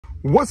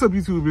What's up,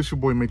 YouTube? It's your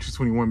boy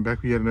M8trix21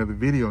 back with yet another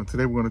video, and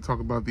today we're going to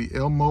talk about the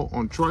Elmo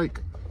on Trike.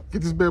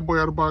 Get this bad boy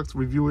out of the box,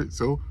 review it,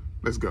 so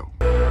let's go.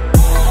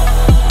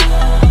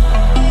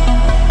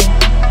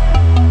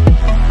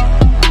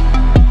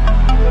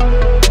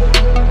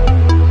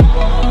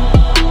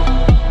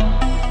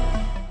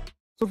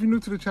 So if you're new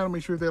to the channel,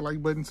 make sure you hit that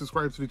like button,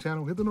 subscribe to the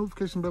channel, hit the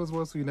notification bell as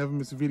well so you never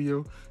miss a video.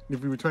 And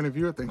if you're a returning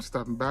viewer, thanks for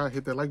stopping by.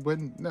 Hit that like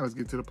button. Now let's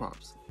get to the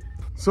pops.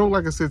 So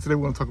like I said, today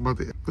we're going to talk about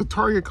the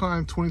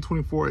Targetcon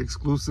 2024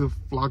 exclusive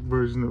flocked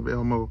version of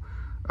Elmo.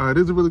 It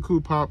is a really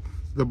cool pop.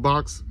 The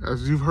box,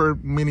 as you've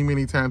heard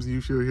many times, you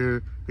should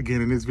hear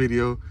again in this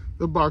video,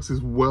 the box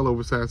is well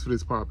oversized for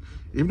this pop.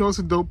 Even though it's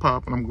a dope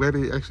pop, and I'm glad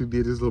they actually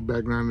did this little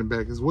background in the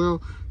back as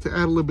well to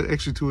add a little bit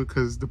extra to it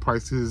because the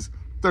price is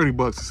 30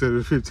 bucks instead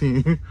of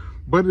 15.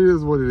 But it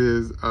is what it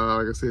is.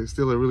 Like I said, it's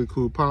still a really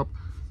cool pop.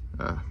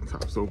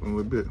 Top's open a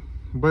little bit,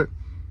 but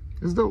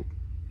it's dope.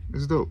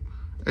 It's dope.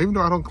 Even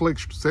though I don't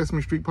collect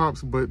Sesame Street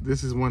pops, but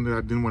this is one that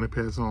I didn't want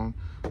to pass on.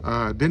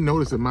 Didn't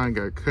notice that mine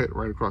got cut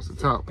right across the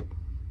top.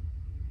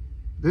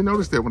 Didn't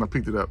notice that when I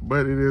picked it up,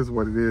 but it is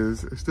what it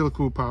is. It's still a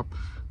cool pop.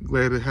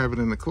 Glad to have it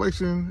in the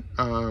collection.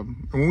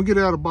 And when we get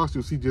it out of the box,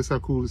 you'll see just how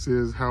cool this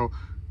is, how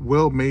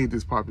well made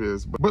this pop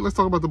is. But let's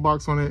talk about the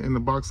box on it, and the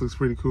box looks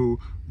pretty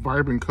cool.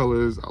 Vibrant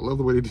colors. I love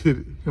the way they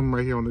did him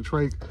right here on the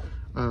trike.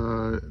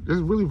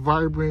 Just really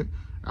vibrant,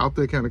 out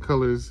there kind of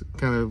colors,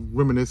 kind of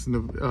reminiscent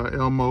of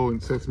Elmo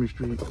and Sesame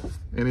Street,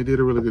 and they did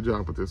a really good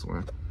job with this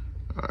one.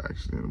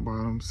 Actually, in the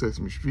bottom,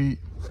 Sesame Street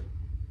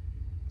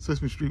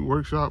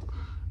Workshop,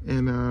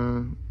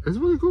 and it's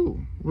really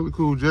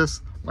cool.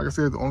 Just like I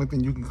said, the only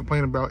thing you can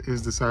complain about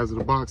is the size of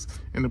the box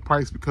and the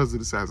price because of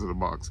the size of the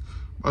box.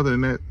 Other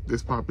than that,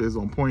 this pop is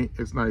on point.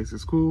 It's nice,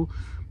 it's cool,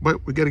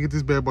 but we got to get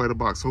this bad boy out of the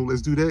box. So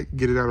let's do that,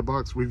 get it out of the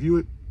box, review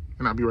it,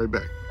 and I'll be right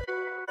back.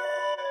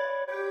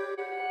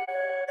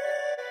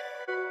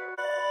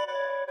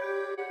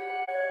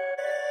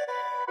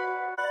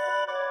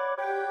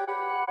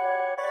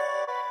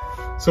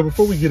 So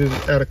before we get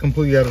it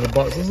completely out of the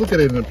box, let's look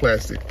at it in the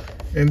plastic.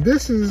 And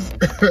this is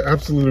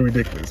absolutely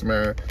ridiculous,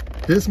 man.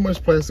 This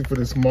much plastic for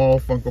this small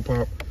Funko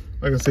Pop.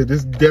 Like I said,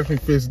 this definitely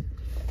fits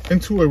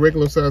into a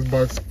regular size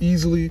box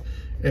easily.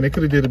 And they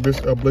could have did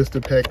a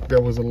blister pack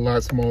that was a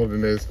lot smaller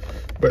than this.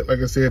 But like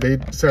I said, they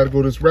decided to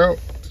go this route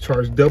to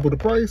charge double the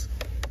price.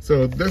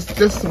 So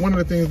that's one of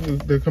the things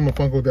that come with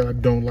Funko that I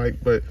don't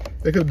like, but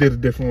they could have did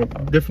it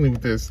differently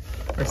with this.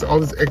 Like I said,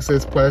 all this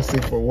excess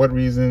plastic, for what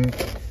reason?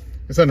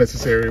 It's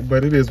unnecessary,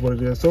 but it is what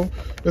it is. So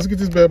let's get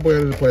this bad boy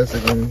out of the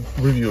plastic and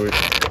review it.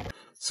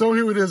 So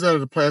here it is out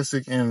of the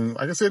plastic, and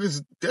like I said, it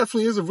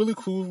definitely is a really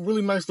cool,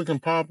 really nice looking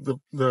pop.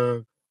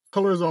 The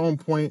colors are on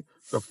point.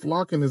 The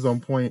flocking is on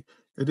point.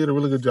 They did a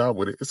really good job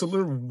with it. It's a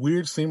little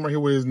weird seam right here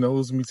where his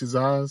nose meets his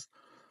eyes.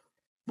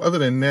 Other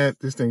than that,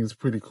 this thing is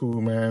pretty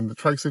cool, man. The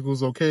tricycle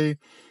is okay.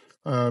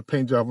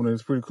 Paint job on it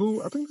is pretty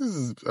cool. I think this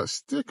is a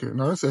sticker.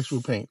 No, that's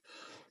actual paint.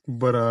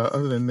 But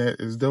other than that,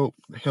 it's dope.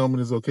 The helmet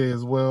is okay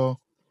as well.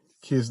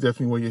 Kids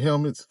definitely wear your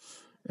helmets.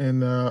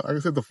 And like I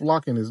said, the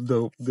flocking is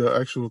dope. The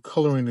actual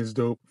coloring is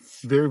dope.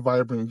 Very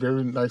vibrant,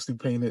 very nicely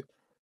painted.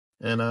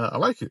 And I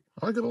like it.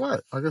 I like it a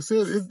lot. Like I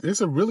said, it's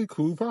a really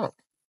cool pop.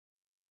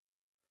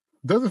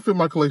 Doesn't fit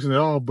my collection at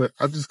all, but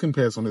I just couldn't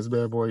pass on this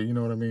bad boy. You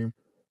know what I mean?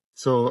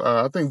 So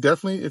I think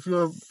definitely if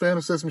you're a fan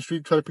of Sesame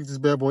Street, try to pick this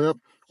bad boy up.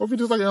 Or if you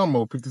just like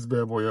Elmo, pick this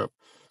bad boy up.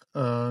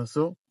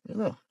 So, you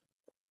know.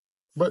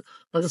 But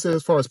like I said,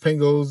 as far as paint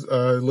goes,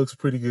 it looks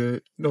pretty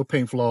good. No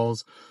paint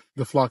flaws.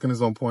 The flocking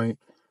is on point.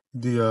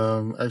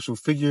 The actual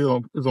figure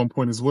is on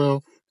point as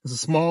well. It's a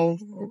small,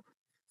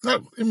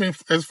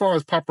 as far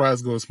as pop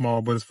rides go, it's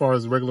small. But as far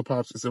as regular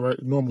pops, it's a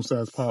normal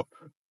size pop.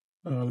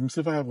 Let me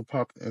see if I have a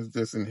pop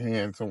that's in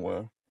hand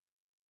somewhere.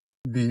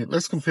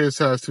 Let's compare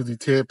size to the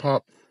TED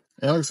Pop.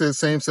 And like I said,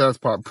 same size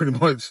pop, pretty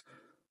much.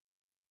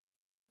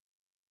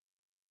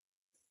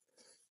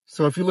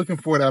 So if you're looking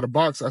for it out of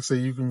box, I say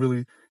you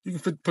can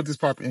put this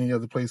pop in any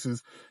other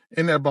places.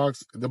 In that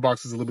box, the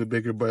box is a little bit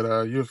bigger,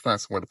 but you'll find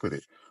somewhere to put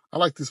it. I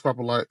like this pop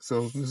a lot,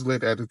 so I'm just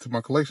glad to add it to my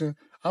collection.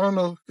 I don't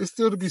know. It's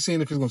still to be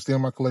seen if it's going to stay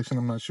in my collection.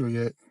 I'm not sure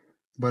yet.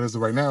 But as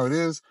of right now, it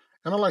is,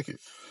 and I like it.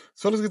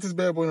 So let's get this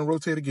bad boy in a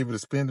rotator, give it a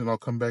spin, and I'll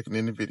come back and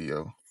end the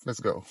video. Let's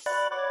go.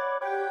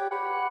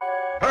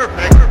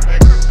 Perfect.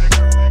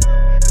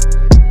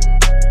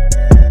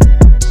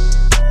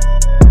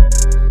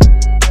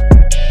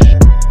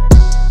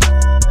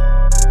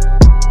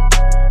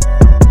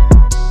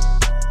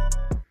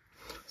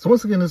 So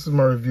once again, this is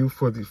my review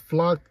for the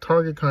flocked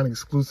Targetcon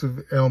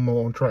Exclusive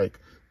Elmo on Trike.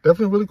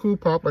 Definitely a really cool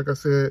pop. Like I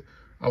said,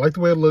 I like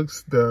the way it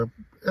looks.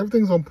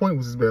 Everything's on point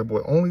with this bad boy.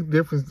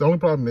 The only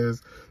problem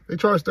is they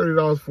charge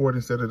 $30 for it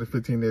instead of the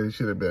 $15 that it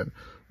should have been.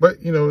 But,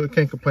 you know, I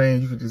can't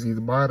complain. You can just either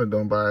buy it or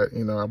don't buy it.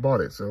 You know, I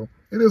bought it. So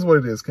it is what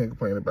it is. Can't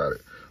complain about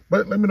it.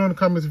 But let me know in the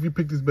comments if you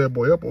pick this bad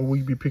boy up, or will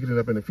you be picking it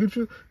up in the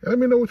future? And let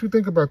me know what you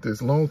think about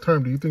this long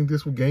term. Do you think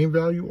this will gain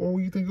value, or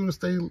will you think it will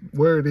stay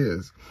where it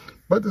is?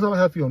 But that's all I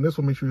have for you on this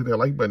one. Make sure you hit that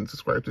like button,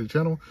 subscribe to the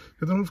channel,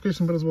 hit the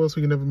notification bell as well so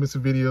you never miss a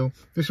video.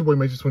 This is your boy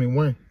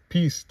M8trix21.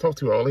 Peace. Talk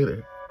to you all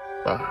later.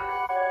 Bye.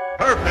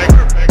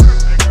 Perfect.